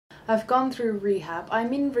I've gone through rehab,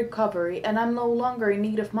 I'm in recovery, and I'm no longer in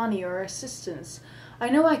need of money or assistance. I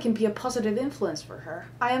know I can be a positive influence for her.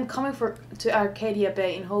 I am coming to Arcadia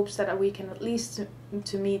Bay in hopes that we can at least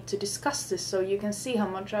to meet to discuss this so you can see how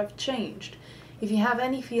much I've changed. If you have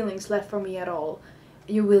any feelings left for me at all,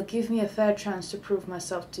 you will give me a fair chance to prove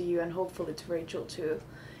myself to you and hopefully to Rachel too.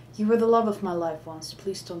 You were the love of my life once.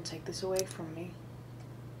 Please don't take this away from me.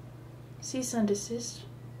 Cease and desist.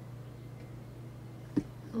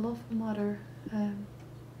 Love, mother.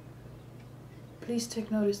 Please take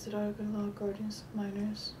notice that I can allow guardians of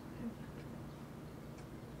minors.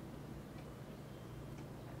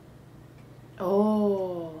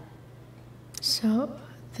 Oh. So,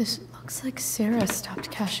 this looks like Sarah stopped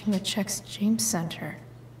cashing the checks James sent her.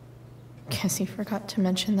 Guess he forgot to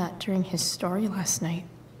mention that during his story last night.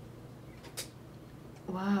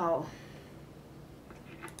 Wow.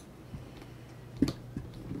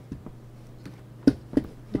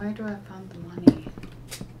 Where do I find the money?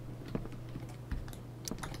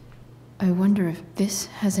 I wonder if this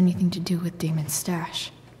has anything to do with Damon's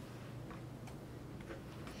stash.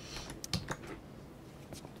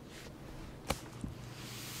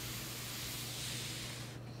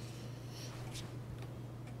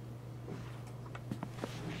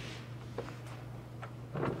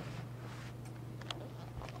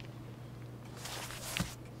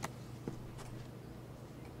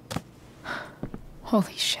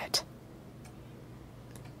 Holy shit.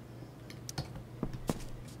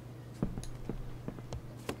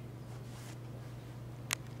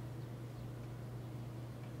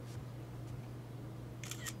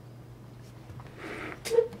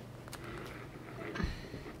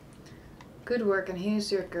 Good work, and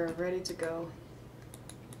here's your girl, ready to go.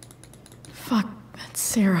 Fuck, that's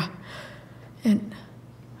Sarah. And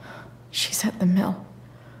she's at the mill.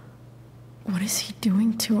 What is he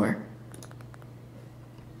doing to her?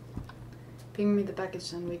 Ping me the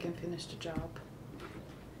package and we can finish the job.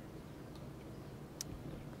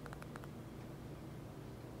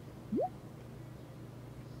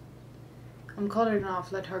 I'm calling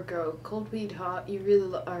off, let her go. Cold weed hot, you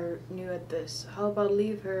really are new at this. How about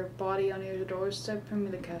leave her body on your doorstep, bring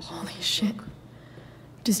me the cash and Holy shit.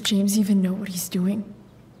 Does James even know what he's doing?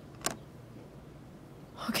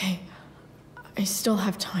 Okay, I still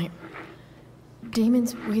have time.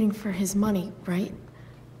 Damon's waiting for his money, right?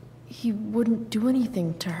 He wouldn't do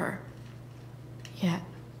anything to her. Yet.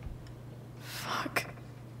 Fuck.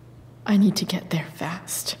 I need to get there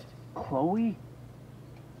fast. Chloe?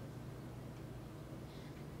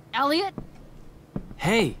 Elliot?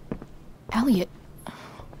 Hey! Elliot,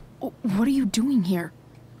 what are you doing here?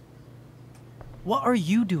 What are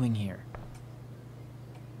you doing here?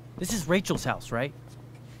 This is Rachel's house, right?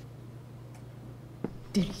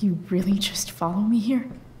 Did you really just follow me here?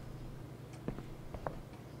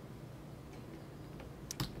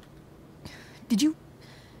 Did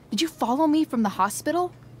you follow me from the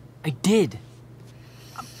hospital? I did.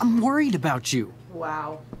 I'm worried about you.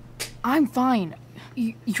 Wow. I'm fine.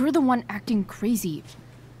 You're the one acting crazy.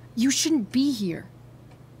 You shouldn't be here.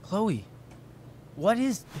 Chloe, what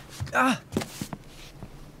is... Ah!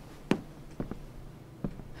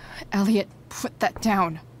 Elliot, put that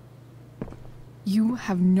down. You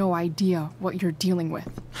have no idea what you're dealing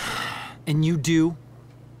with. And you do?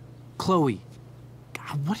 Chloe,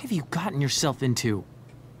 God, what have you gotten yourself into?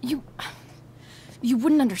 You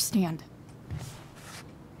wouldn't understand.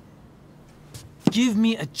 Give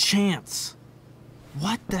me a chance.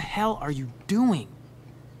 What the hell are you doing?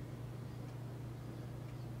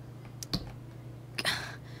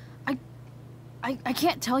 I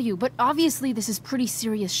can't tell you, but obviously this is pretty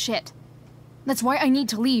serious shit. That's why I need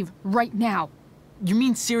to leave right now. You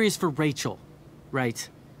mean serious for Rachel, right?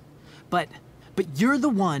 But you're the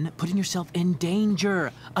one putting yourself in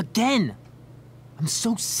danger. Again! I'm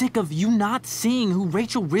so sick of you not seeing who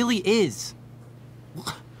Rachel really is.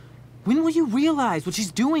 When will you realize what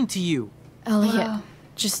she's doing to you? Elliot,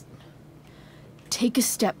 just take a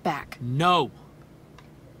step back. No.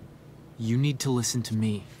 You need to listen to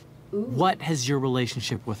me. Ooh. What has your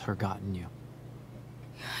relationship with her gotten you?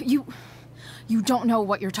 You don't know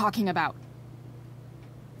what you're talking about.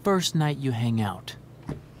 First night you hang out,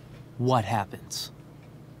 what happens?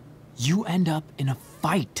 You end up in a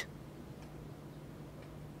fight.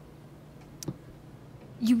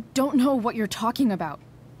 You don't know what you're talking about.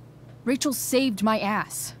 Rachel saved my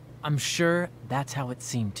ass. I'm sure that's how it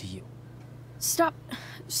seemed to you. Stop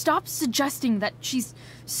suggesting that she's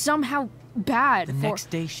somehow bad. The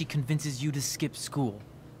next day she convinces you to skip school.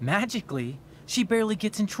 Magically, she barely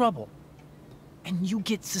gets in trouble. And you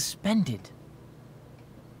get suspended.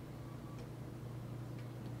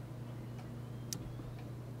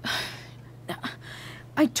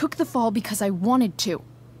 I took the fall because I wanted to.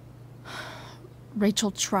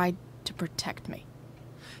 Rachel tried to protect me.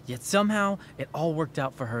 Yet somehow, it all worked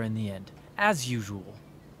out for her in the end, as usual.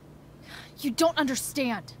 You don't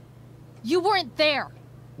understand. You weren't there.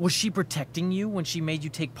 Was she protecting you when she made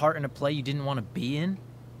you take part in a play you didn't want to be in?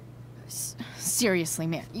 Seriously,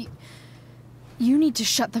 man. You need to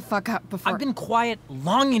shut the fuck up before— I've been quiet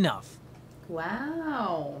long enough.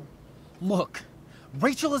 Wow. Look,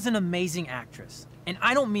 Rachel is an amazing actress. And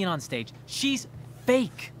I don't mean on stage. She's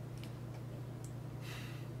fake.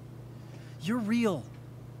 You're real.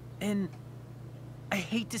 And I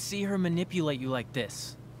hate to see her manipulate you like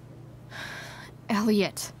this.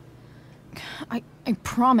 Elliot, I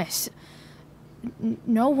promise.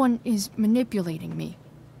 No one is manipulating me.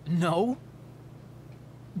 No?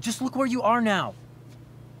 Just look where you are now.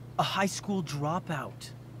 A high school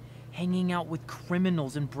dropout. Hanging out with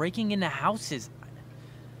criminals and breaking into houses.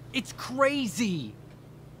 It's crazy.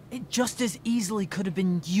 It just as easily could have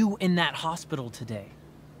been you in that hospital today.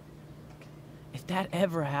 If that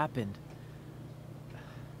ever happened...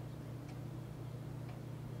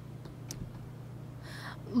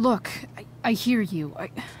 Look, I hear you.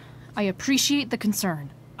 I appreciate the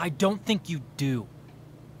concern. I don't think you do.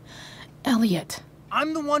 Elliot.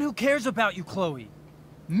 I'm the one who cares about you, Chloe.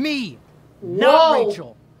 Me, Whoa. not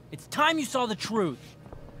Rachel. It's time you saw the truth.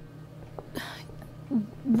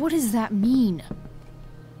 What does that mean?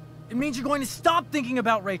 It means you're going to stop thinking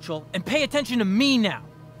about Rachel and pay attention to me now,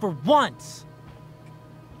 for once.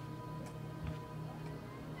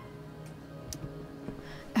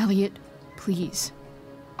 Elliot, please.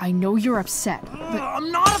 I know you're upset, but— I'm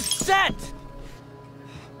not upset!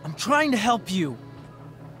 I'm trying to help you.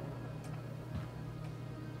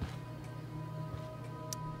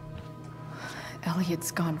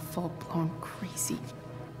 Elliot's gone full-blown crazy.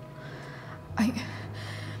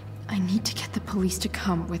 I need to get the police to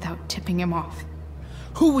come without tipping him off.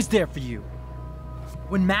 Who was there for you?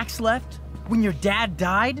 When Max left? When your dad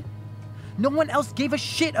died? No one else gave a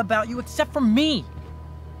shit about you except for me.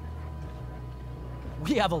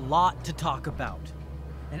 We have a lot to talk about.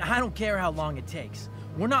 And I don't care how long it takes.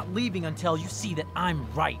 We're not leaving until you see that I'm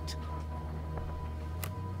right.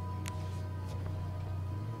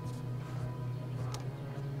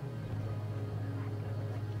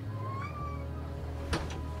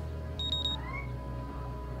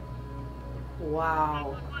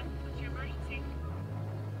 Wow.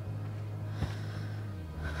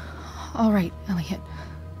 All right, Elliot.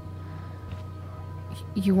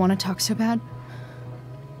 You want to talk so bad?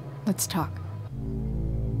 Let's talk.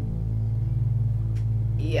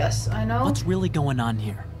 Yes, I know. What's really going on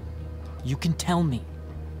here? You can tell me.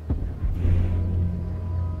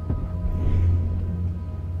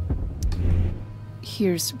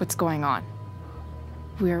 Here's what's going on.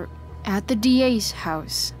 We're at the DA's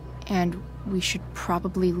house, and we should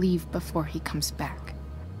probably leave before he comes back.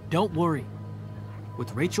 Don't worry.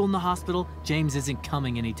 With Rachel in the hospital, James isn't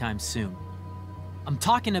coming anytime soon. I'm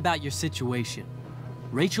talking about your situation.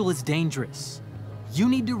 Rachel is dangerous. You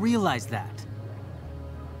need to realize that.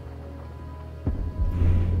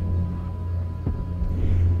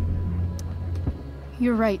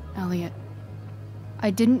 You're right, Elliot. I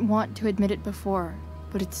didn't want to admit it before,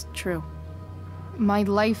 but it's true. My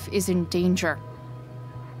life is in danger.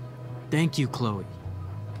 Thank you, Chloe.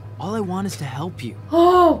 All I want is to help you.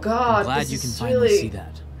 Oh God, I'm glad this you can is finally really see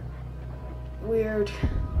that. weird.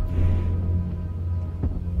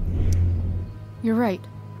 You're right.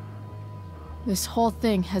 This whole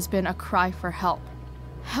thing has been a cry for help.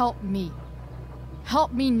 Help me.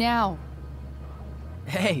 Help me now.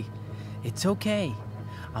 Hey, it's okay.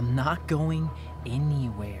 I'm not going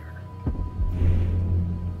anywhere.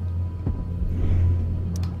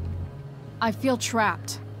 I feel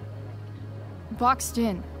trapped. Boxed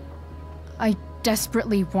in. I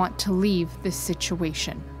desperately want to leave this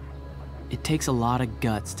situation. It takes a lot of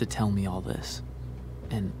guts to tell me all this.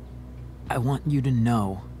 And I want you to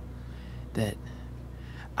know that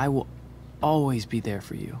I will always be there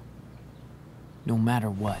for you. No matter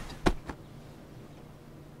what.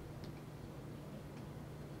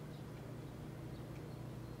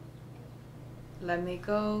 Let me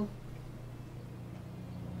go.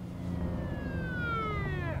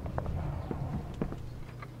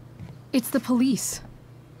 It's the police.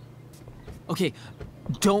 Okay,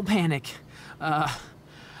 don't panic.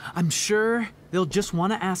 I'm sure they'll just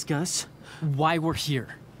want to ask us why we're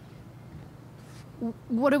here.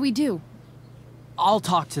 What do we do? I'll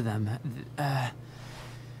talk to them.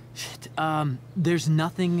 There's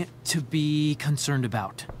nothing to be concerned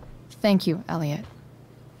about. Thank you, Elliot.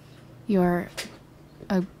 You're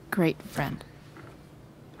a great friend.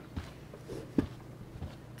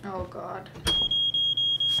 Oh god.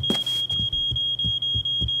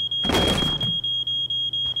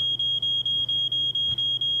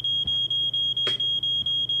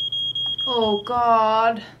 Oh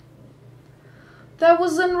god. That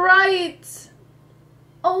wasn't right.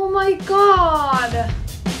 Oh my god.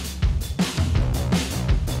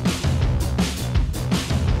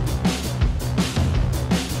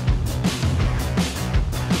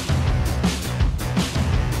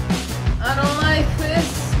 I don't like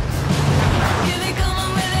this.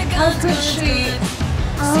 How could she?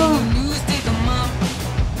 Oh.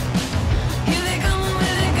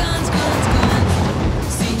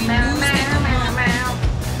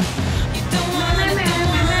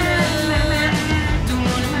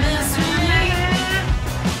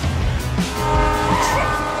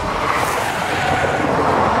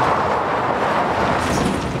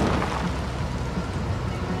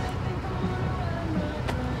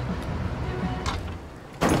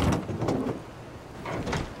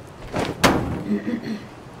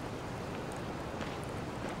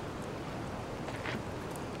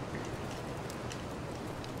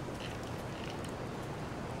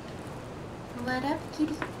 What up,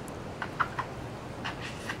 kitty?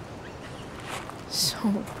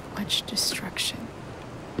 So much destruction.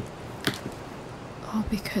 All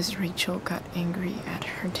because Rachel got angry at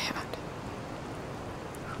her dad,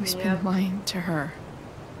 who's been lying to her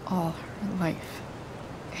all her life.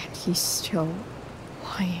 And he's still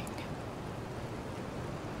lying.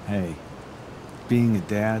 Hey, being a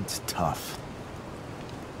dad's tough.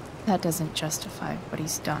 That doesn't justify what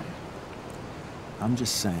he's done. I'm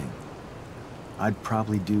just saying, I'd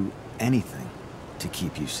probably do anything to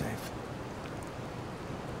keep you safe.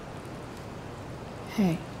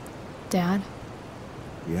 Hey, Dad?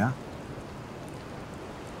 Yeah?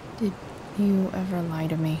 Did you ever lie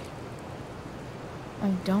to me? I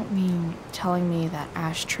don't mean telling me that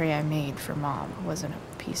ashtray I made for Mom wasn't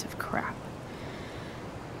a piece of crap.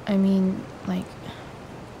 I mean, like,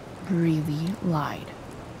 really lied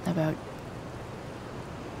about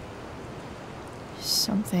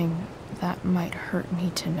something that might hurt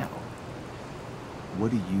me to know.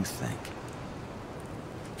 What do you think?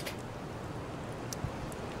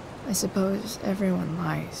 I suppose everyone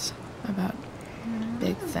lies about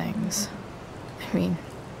big things. I mean,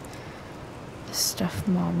 the stuff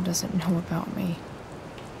Mom doesn't know about me.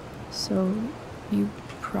 So, you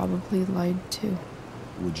probably lied too.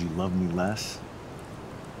 Would you love me less?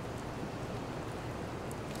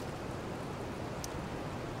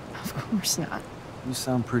 Of course not. You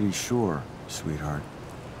sound pretty sure, sweetheart.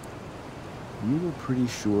 You were pretty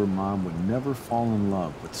sure Mom would never fall in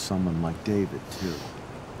love with someone like David, too.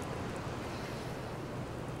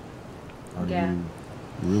 Are you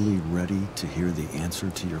really ready to hear the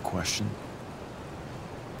answer to your question?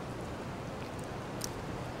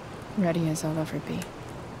 Ready as I'll ever be.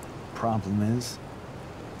 Problem is,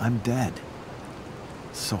 I'm dead.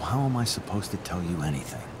 So how am I supposed to tell you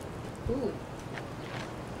anything? Ooh.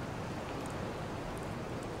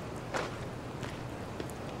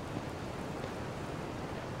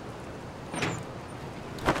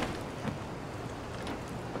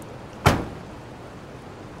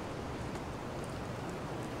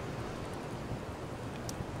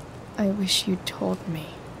 I wish you'd told me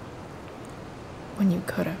when you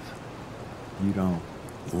could have. You don't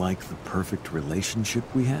like the perfect relationship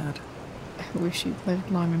we had? I wish you'd lived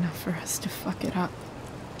long enough for us to fuck it up.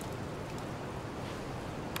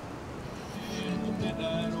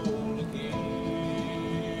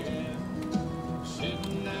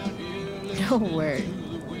 Don't worry.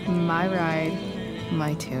 My ride,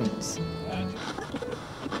 my tunes.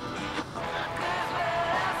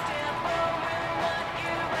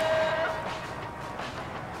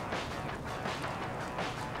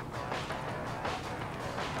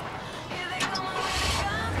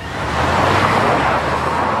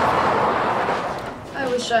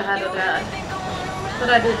 I had a dad, but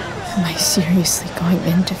I didn't. Am I seriously going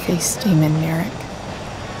in to face Damon Merrick?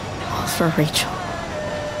 All for Rachel?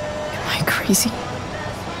 Am I crazy?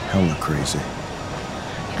 Hella crazy.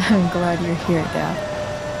 I'm glad you're here, Dad.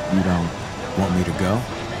 You don't want me to go?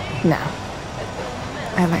 No.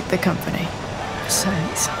 I like the company.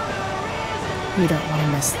 Besides, you don't want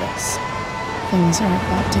to miss this. Things are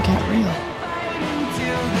about to get real.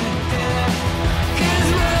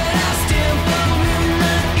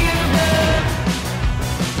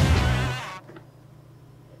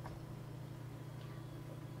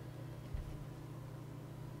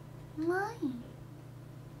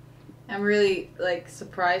 I'm really, like,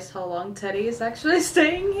 surprised how long Teddy is actually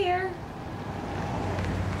staying here.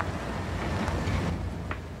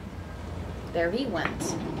 There he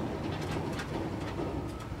went.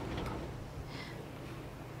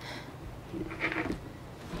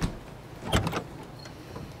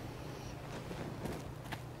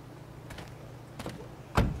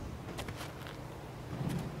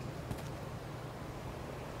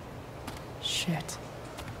 Shit.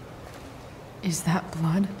 Is that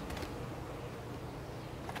blood?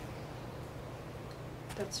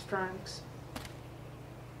 That's Frank's.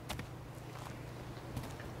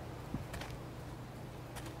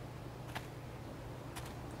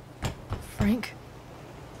 Frank?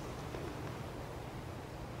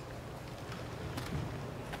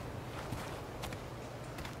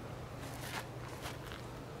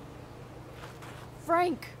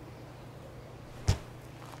 Frank!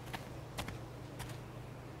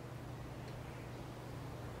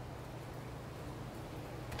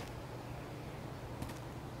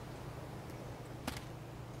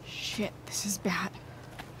 Shit, this is bad.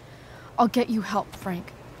 I'll get you help,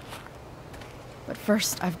 Frank. But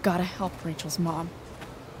first, I've gotta help Rachel's mom.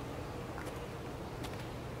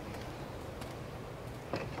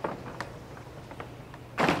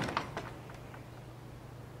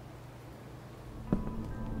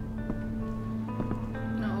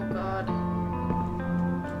 Oh god.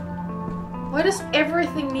 Why does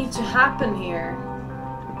everything need to happen here?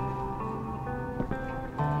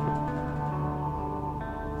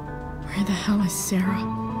 Where the hell is Sarah?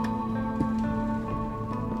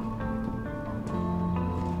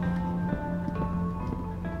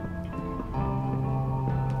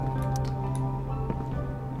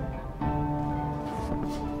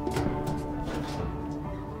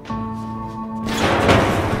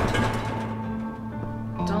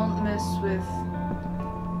 Don't mess with...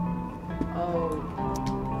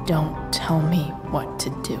 Oh. Don't tell me what to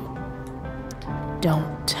do.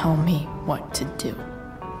 Don't tell me what to do.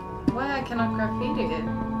 Why I cannot graffiti it?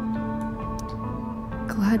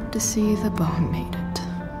 Glad to see the bomb made it.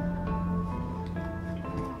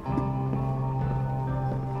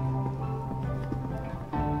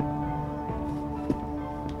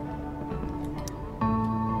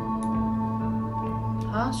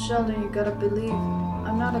 Huh, Sheldon, you gotta believe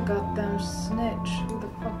I'm not a goddamn snitch. Who the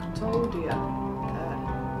fuck told you? God.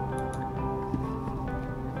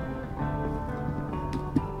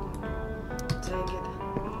 Take it.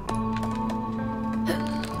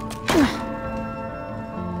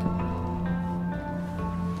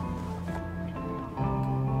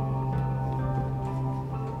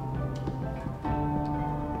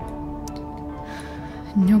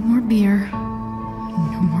 No more beer.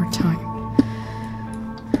 No more time.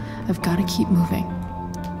 I've got to keep moving.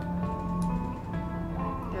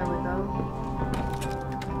 There we go.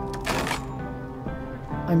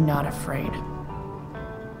 I'm not afraid.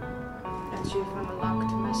 And you've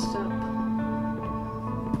unlocked messed up.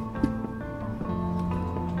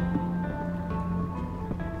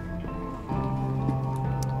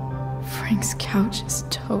 Frank's couch is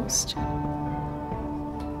toast.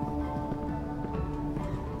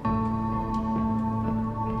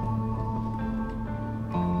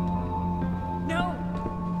 No!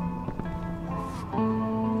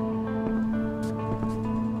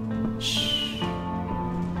 Shh.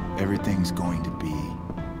 Everything's going to be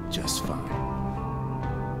just fine.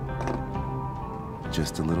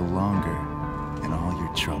 Just a little longer, and all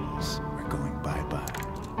your troubles are going bye-bye.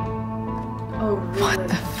 Oh, really? What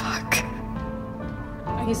the fuck?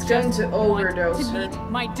 He's going to overdose to her. meet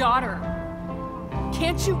my daughter.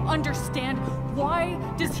 Can't you understand? Why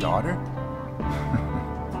does he... Daughter?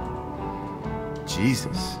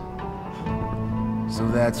 Jesus. So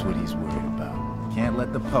that's what he's worried about. Can't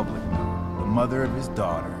let the public know. The mother of his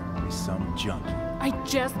daughter is some junkie. I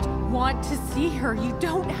just want to see her. You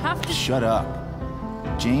don't have to... Shut up.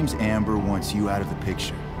 James Amber wants you out of the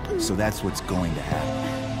picture. So that's what's going to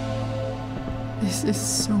happen. This is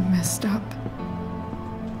so messed up.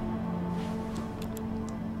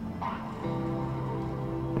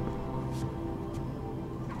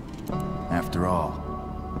 After all,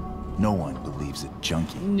 no one believes a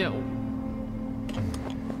junkie. No.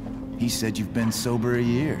 He said you've been sober a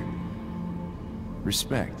year.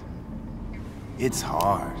 Respect. It's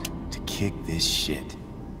hard to kick this shit.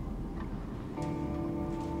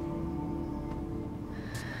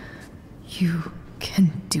 You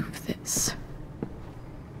can do this.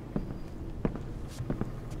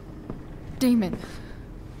 Damon,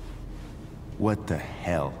 What the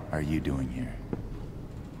hell are you doing here?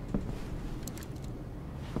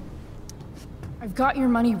 I've got your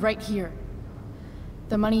money right here.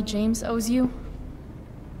 The money James owes you.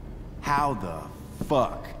 How the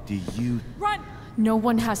fuck do you... Run! No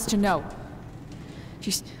one has to know.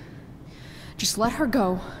 Just let her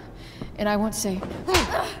go, and I won't say.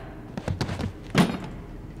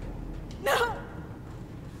 No!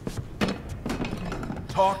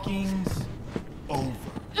 Talking's over.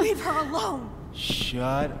 Leave her alone!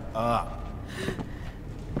 Shut up.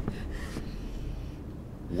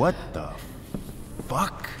 What the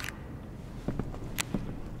fuck?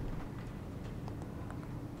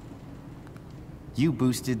 You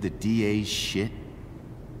boosted the DA's shit?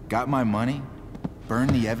 Got my money?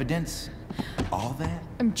 Burned the evidence? All that?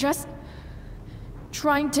 I'm just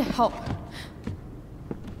trying to help.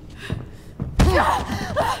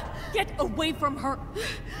 Get away from her!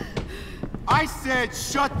 I said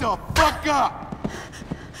shut the fuck up!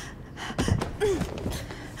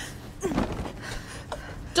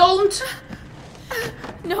 Don't!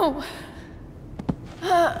 No.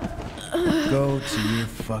 Go to your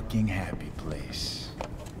fucking happy place.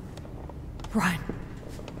 Run.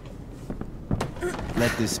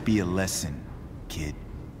 Let this be a lesson, kid.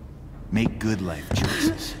 Make good life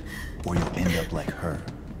choices, or you'll end up like her.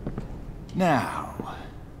 Now,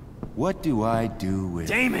 what do I do with...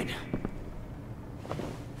 Damon!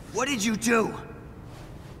 What did you do?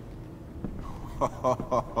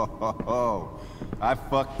 I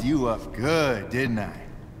fucked you up good, didn't I?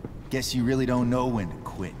 Guess you really don't know when to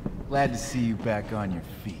quit. Glad to see you back on your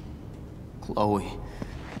feet. Chloe.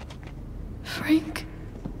 Frank.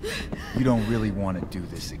 You don't really want to do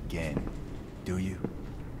this again, do you?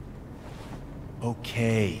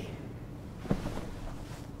 Okay.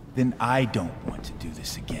 Then I don't want to do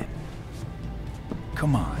this again.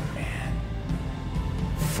 Come on, man.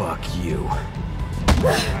 Fuck you.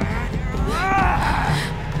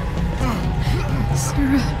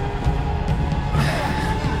 Sarah.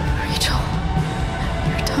 Rachel.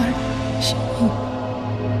 Your daughter. She...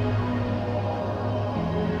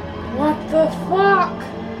 What the fuck?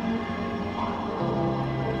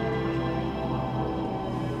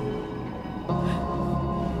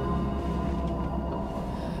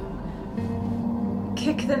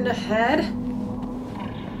 Kicked in the head?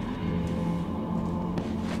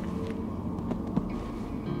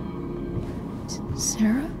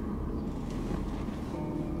 Sarah?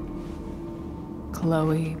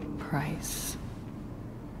 Chloe Price.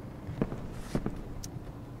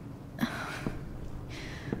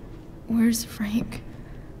 Where's Frank?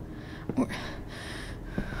 Or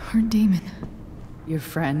Damon? Your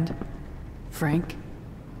friend, Frank,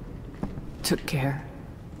 took care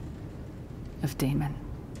of Damon.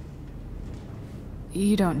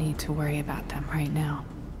 You don't need to worry about them right now.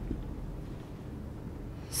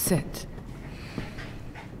 Sit.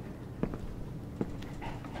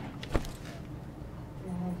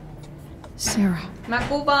 Sarah,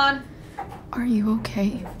 Makuban. are you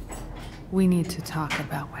okay? We need to talk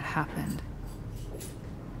about what happened.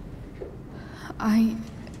 I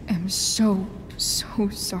am so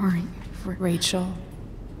sorry for... Rachel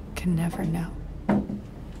can never know.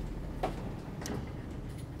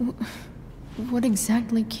 What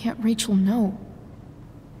exactly can't Rachel know?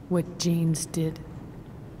 What James did.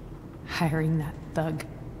 Hiring that thug.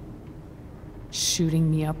 Shooting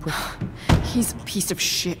me up with... He's a piece of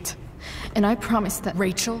shit. And I promise that...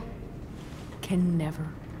 Rachel can never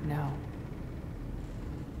know.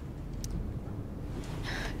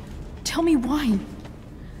 Tell me why.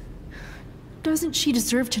 Doesn't she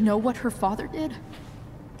deserve to know what her father did?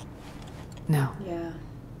 No. Yeah.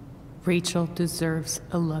 Rachel deserves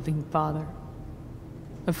a loving father.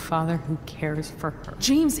 A father who cares for her.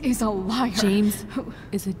 James is a liar. James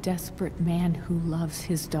is a desperate man who loves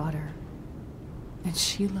his daughter. And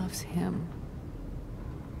she loves him.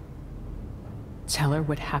 Tell her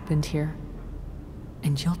what happened here,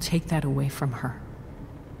 and you'll take that away from her.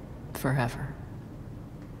 Forever.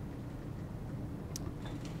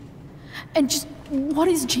 And just what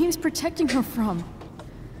is James protecting her from?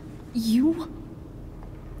 You?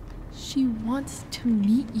 She wants to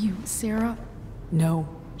meet you, Sarah. No,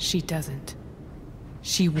 she doesn't.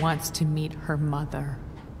 She wants to meet her mother.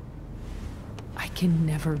 I can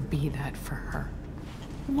never be that for her.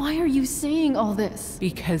 Why are you saying all this?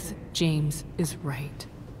 Because James is right.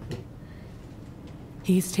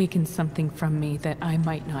 He's taken something from me that I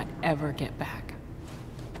might not ever get back.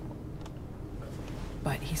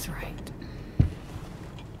 But he's right.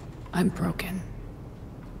 I'm broken.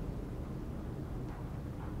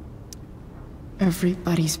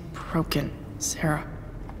 Everybody's broken, Sarah.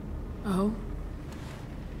 Oh?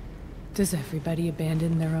 Does everybody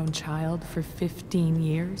abandon their own child for 15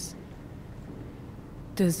 years?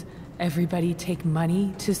 Does everybody take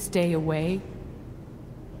money to stay away?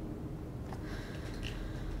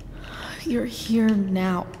 You're here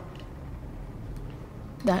now.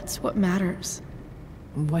 That's what matters.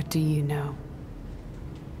 What do you know?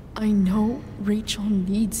 I know Rachel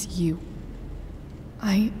needs you.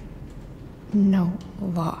 I know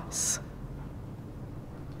loss.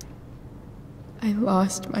 I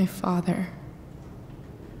lost my father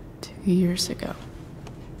 2 years ago.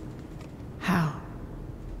 How?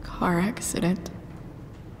 Car accident.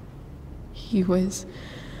 He was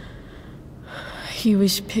He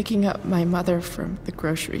was picking up my mother from the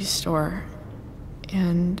grocery store,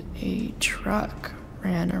 and a truck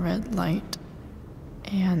ran a red light,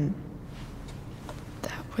 and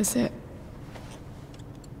that was it.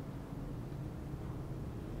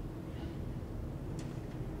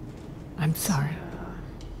 I'm sorry.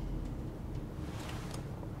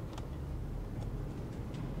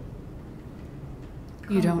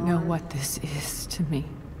 You don't know what this is to me.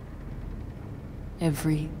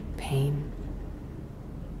 Every pain,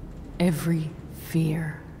 every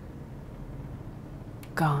fear,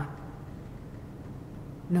 gone.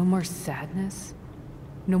 No more sadness,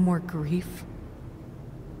 no more grief.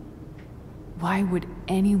 Why would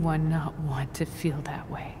anyone not want to feel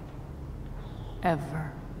that way?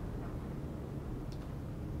 Ever.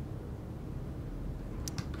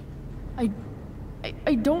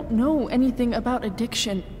 I don't know anything about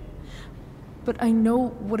addiction, but I know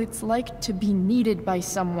what it's like to be needed by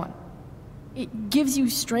someone. It gives you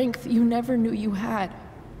strength you never knew you had.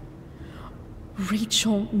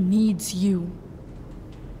 Rachel needs you.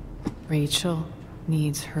 Rachel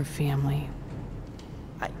needs her family.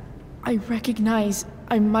 I recognize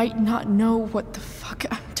I might not know what the fuck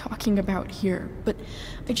I'm talking about here, but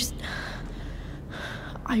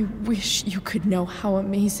I wish you could know how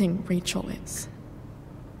amazing Rachel is.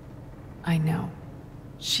 I know.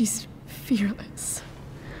 She's fearless.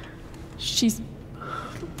 She's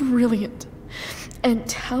brilliant and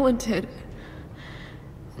talented.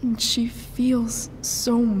 And she feels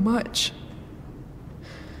so much.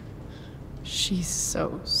 She's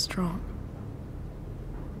so strong.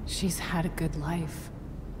 She's had a good life.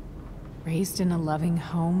 Raised in a loving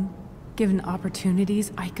home, given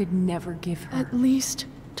opportunities I could never give her. At least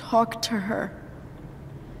talk to her.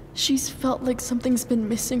 She's felt like something's been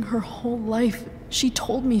missing her whole life. She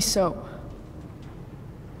told me so.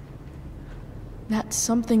 That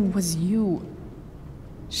something was you.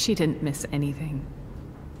 She didn't miss anything.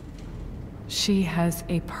 She has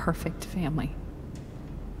a perfect family.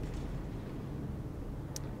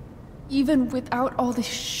 Even without all this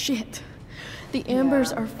shit, the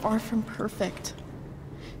Ambers are far from perfect.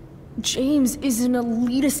 James is an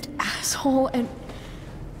elitist asshole, and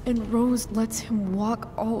Rose lets him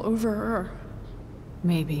walk all over her.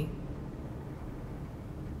 Maybe.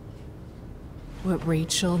 What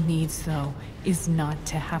Rachel needs, though, is not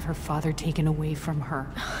to have her father taken away from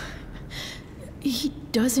her. He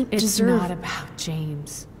doesn't deserve... It's not about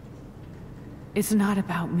James. It's not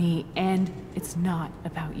about me, and it's not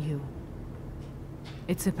about you.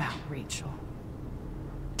 It's about Rachel.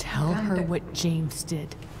 Tell her what James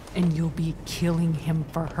did, and you'll be killing him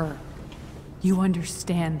for her. You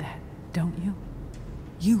understand that, don't you?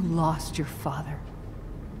 You lost your father.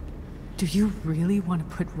 Do you really want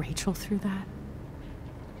to put Rachel through that?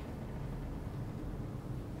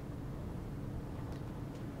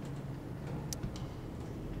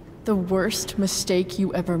 The worst mistake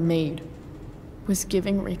you ever made was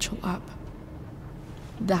giving Rachel up.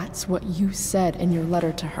 That's what you said in your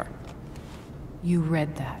letter to her. You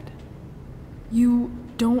read that. You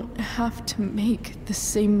don't have to make the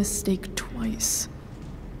same mistake twice.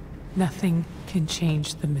 Nothing can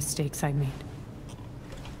change the mistakes I made.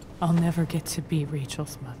 I'll never get to be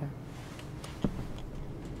Rachel's mother.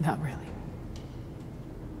 Not really.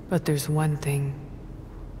 But there's one thing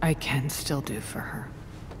I can still do for her.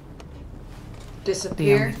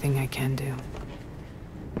 Disappear? The only thing I can do.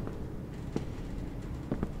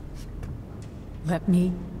 Let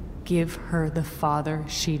me give her the father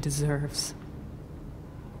she deserves.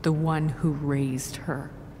 The one who raised her,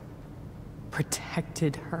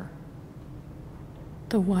 protected her.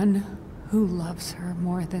 The one who loves her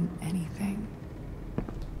more than anything.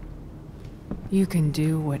 You can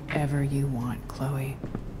do whatever you want, Chloe.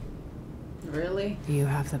 Really? You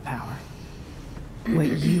have the power. What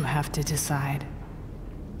you have to decide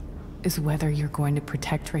is whether you're going to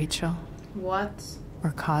protect Rachel. What?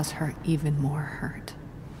 Or cause her even more hurt.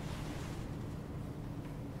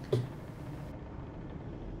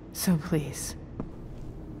 So please,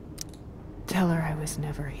 tell her I was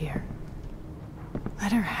never here.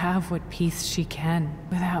 Let her have what peace she can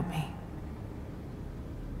without me.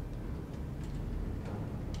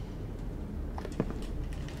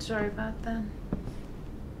 Sorry about that.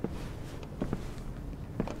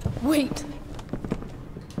 Wait!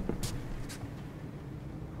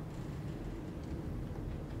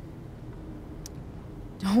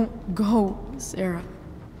 Don't go, Sarah.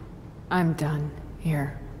 I'm done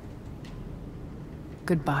here.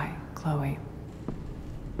 Goodbye, Chloe.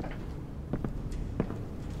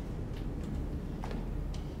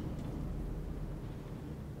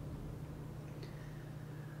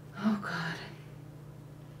 Oh, God.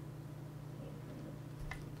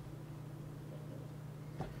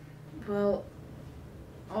 Well,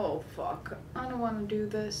 oh fuck. I don't want to do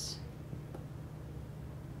this.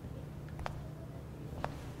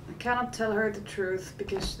 I cannot tell her the truth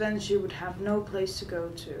because then she would have no place to go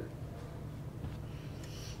to.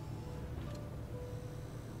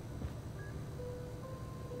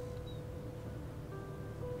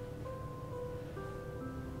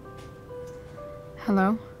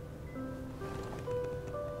 Hello?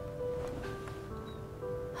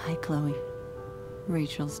 Hi, Chloe.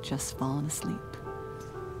 Rachel's just fallen asleep.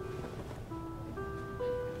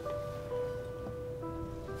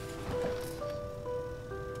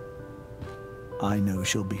 I know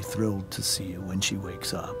she'll be thrilled to see you when she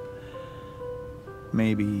wakes up.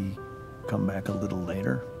 Maybe come back a little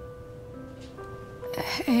later?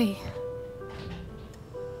 Hey.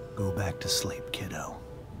 Go back to sleep, kiddo.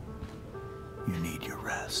 You need your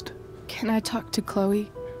rest. Can I talk to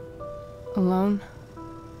Chloe? Alone?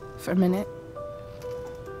 For a minute?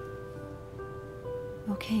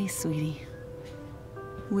 Okay, sweetie.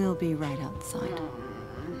 We'll be right outside.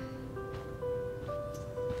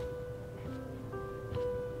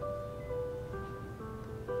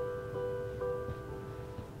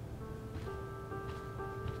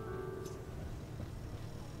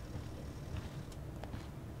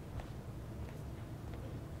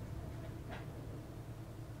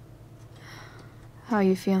 How are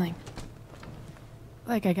you feeling?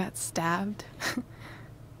 Like I got stabbed?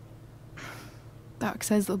 Doc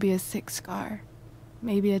says there'll be a sick scar.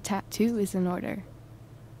 Maybe a tattoo is in order.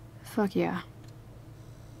 Fuck yeah.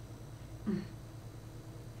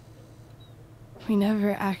 We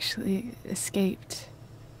never actually escaped,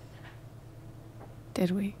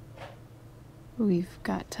 did we? We've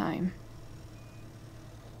got time.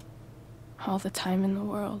 All the time in the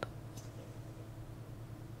world.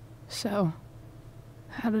 So,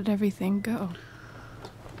 how did everything go?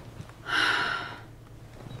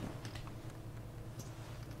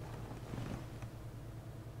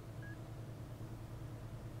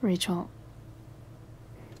 Rachel,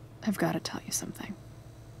 I've got to tell you something.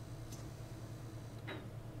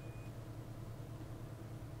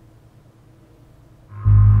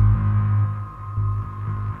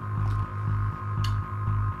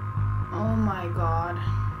 Oh my god.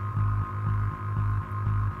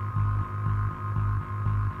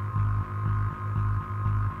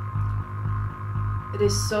 It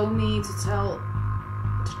is so me to tell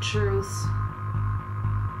the truth.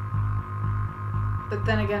 But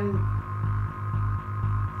then again,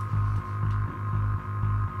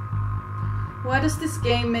 why does this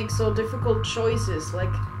game make so difficult choices?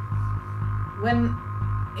 Like, when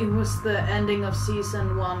it was the ending of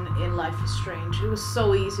season 1 in Life is Strange, it was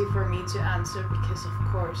so easy for me to answer because of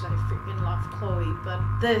course I freaking love Chloe. But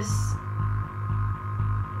this,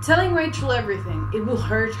 telling Rachel everything, it will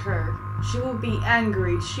hurt her. She will be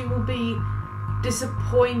angry, she will be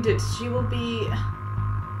disappointed, she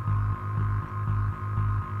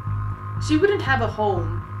wouldn't have a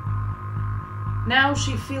home. Now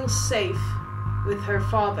she feels safe with her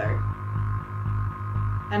father.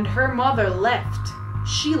 And her mother left.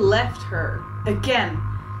 She left her. Again.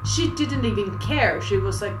 She didn't even care. She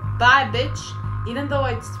was like, bye bitch. Even though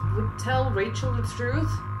I would tell Rachel the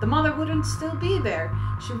truth, the mother wouldn't still be there.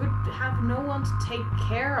 She would have no one to take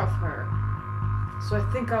care of her. So I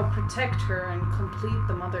think I'll protect her and complete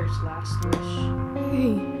the mother's last wish.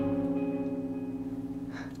 Hey.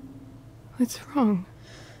 What's wrong?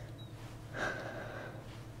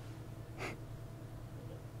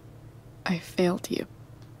 I failed you.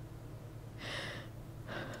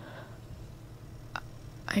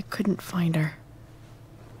 I couldn't find her.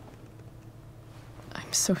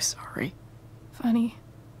 I'm so sorry. Funny.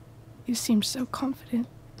 You seemed so confident.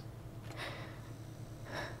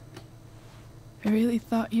 I really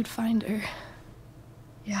thought you'd find her.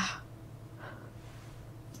 Yeah.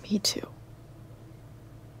 Me too.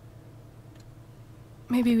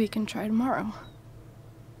 Maybe we can try tomorrow.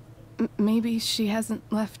 Maybe she hasn't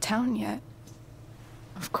left town yet.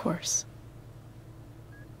 Of course.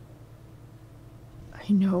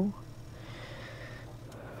 I know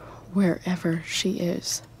wherever she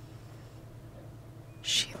is,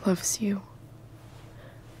 she loves you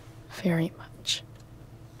very much.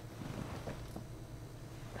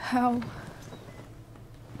 How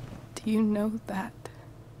do you know that?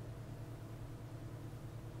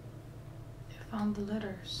 I found the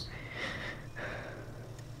letters.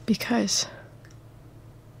 Because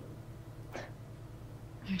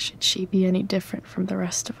why should she be any different from the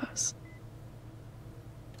rest of us?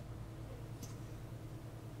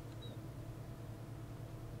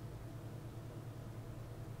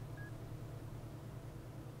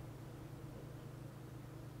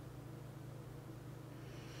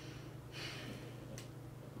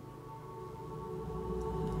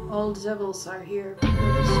 All the devils are here before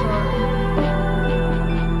the storm.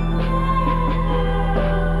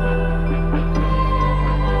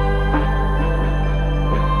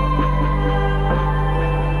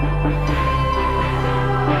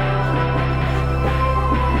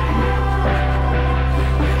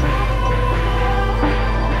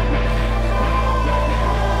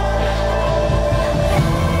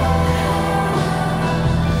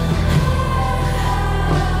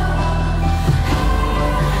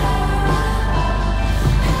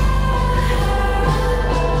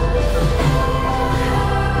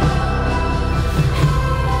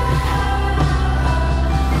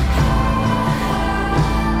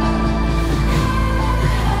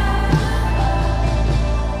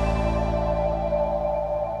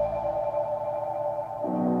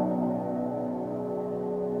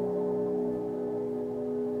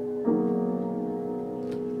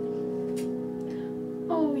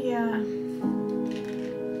 Oh yeah.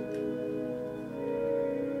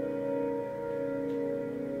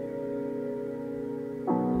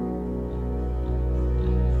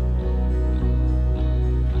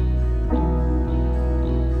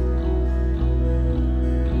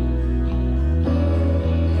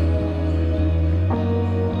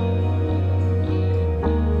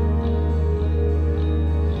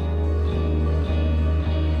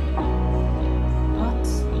 What?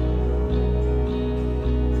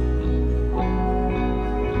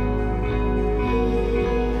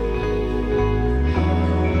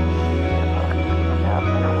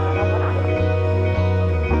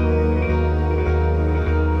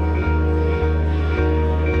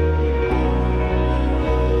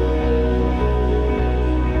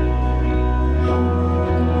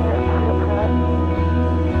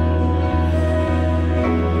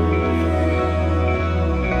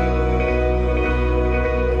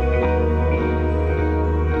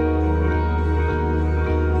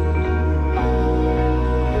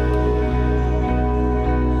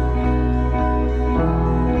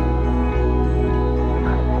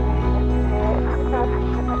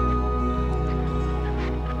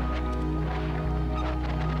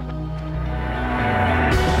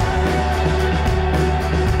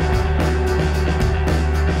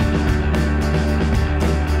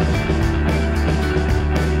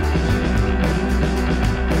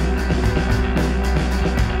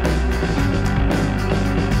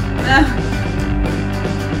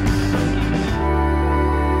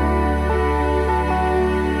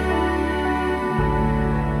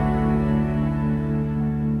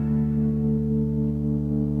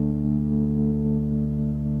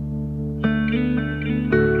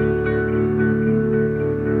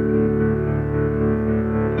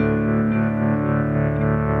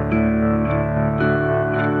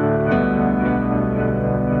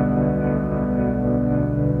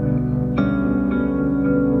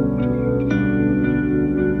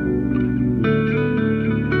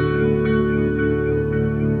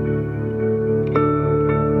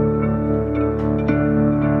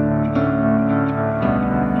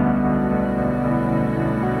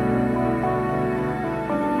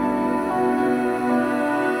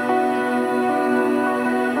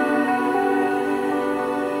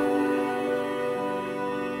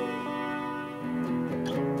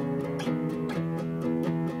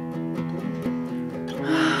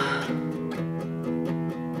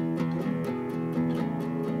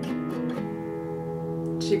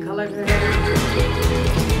 She colored her hair.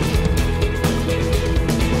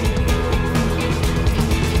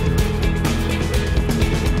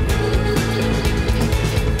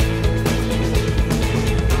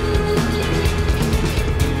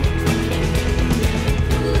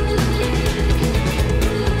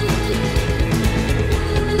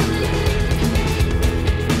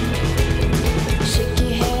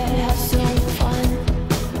 Shaky hair, have some fun.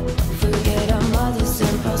 Forget our mothers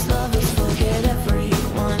and past lovers, forget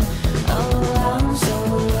everyone. Oh, I'm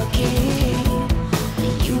so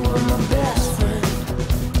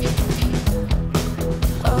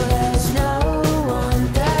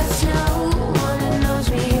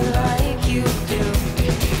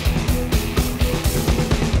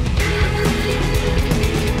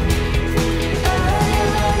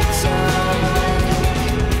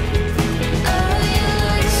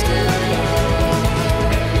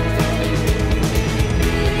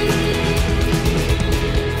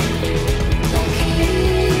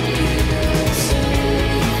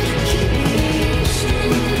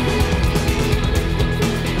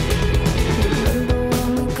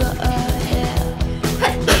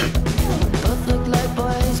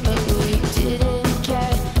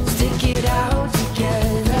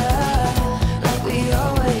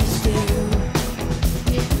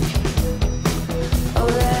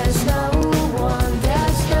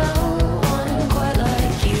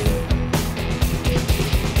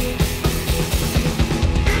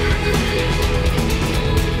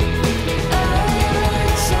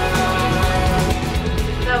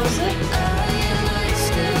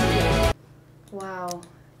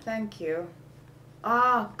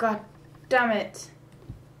Ah, god damn it.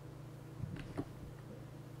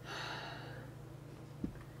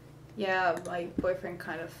 Yeah, my boyfriend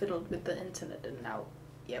kind of fiddled with the internet and now,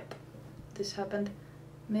 yep, this happened.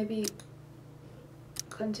 Maybe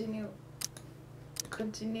continue.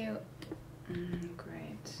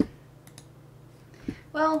 Great.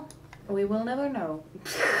 Well, we will never know.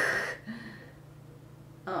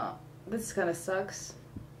 Oh, this kind of sucks.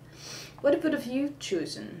 What would have you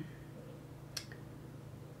chosen?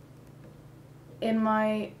 In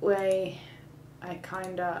my way, I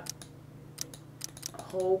kinda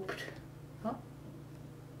hoped. Huh?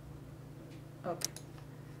 Okay.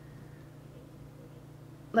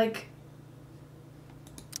 Like,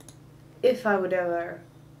 if I would ever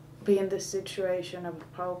be in this situation, I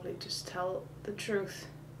would probably just tell the truth.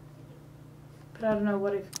 But I don't know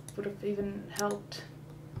what it would have even helped.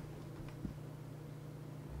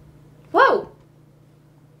 Whoa!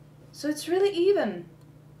 So it's really even.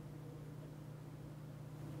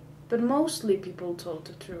 But mostly people told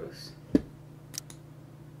the truth.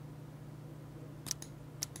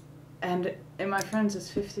 And in my friends it's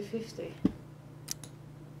 50-50.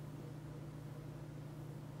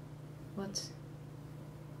 What?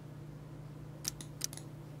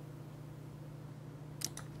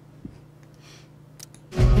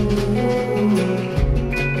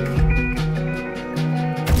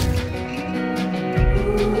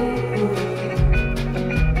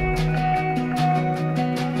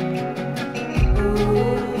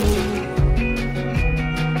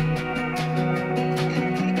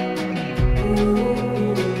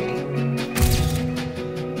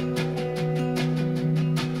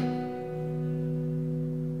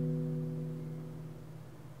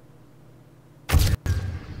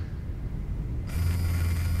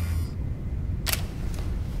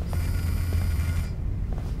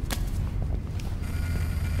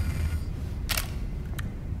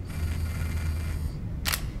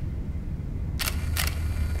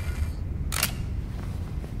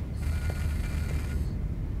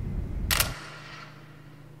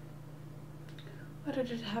 Why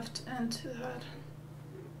did it have to end to that?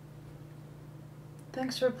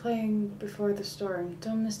 Thanks for playing Before the Storm.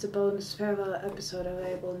 Don't miss the bonus farewell episode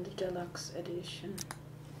available in the deluxe edition.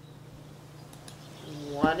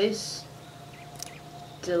 What is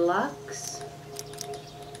deluxe?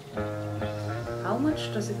 How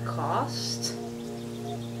much does it cost?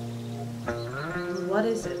 What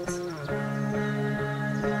is it?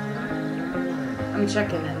 I'm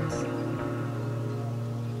checking it.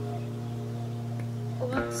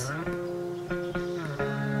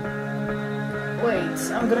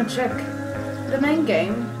 Wait, I'm gonna check the main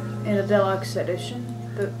game in the deluxe edition.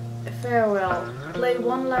 The farewell. Play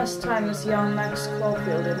one last time as young Max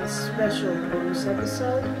Caulfield in a special bonus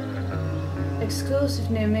episode. Exclusive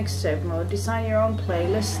new mixtape mode. Design your own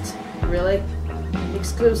playlist. Really?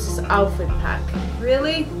 Exclusive outfit pack.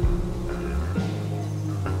 Really?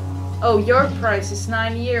 Oh, your price is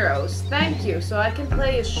 €9. Thank you. So I can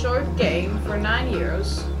play a short game for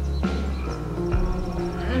 €9.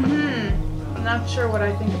 Not sure what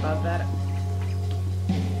I think about that.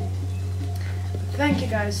 Thank you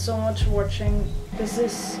guys so much for watching. This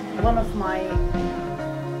is one of my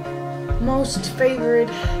most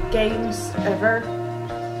favorite games ever.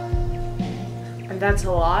 And that's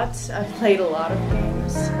a lot. I've played a lot of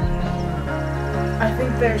games. I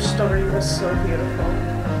think their story was so beautiful.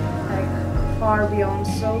 Like, far beyond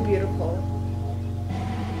so beautiful.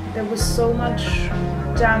 There was so much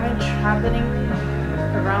damage happening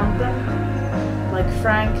around them. Like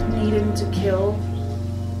Frank needing to kill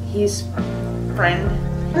his friend.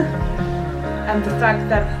 And the fact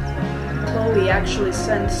that Chloe actually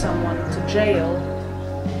sent someone to jail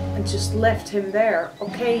and just left him there.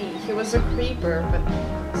 Okay, he was a creeper, but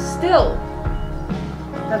still.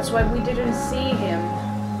 That's why we didn't see him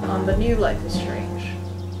on the new Life is Strange.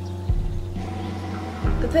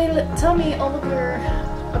 But tell me all of your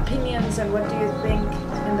opinions and what do you think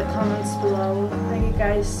in the comments below. Thank you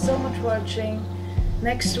guys so much for watching.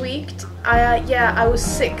 Next week, I was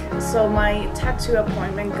sick, so my tattoo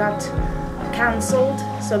appointment got cancelled.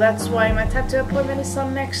 So that's why my tattoo appointment is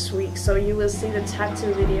on next week. So you will see the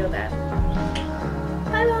tattoo video then.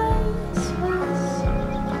 Bye bye!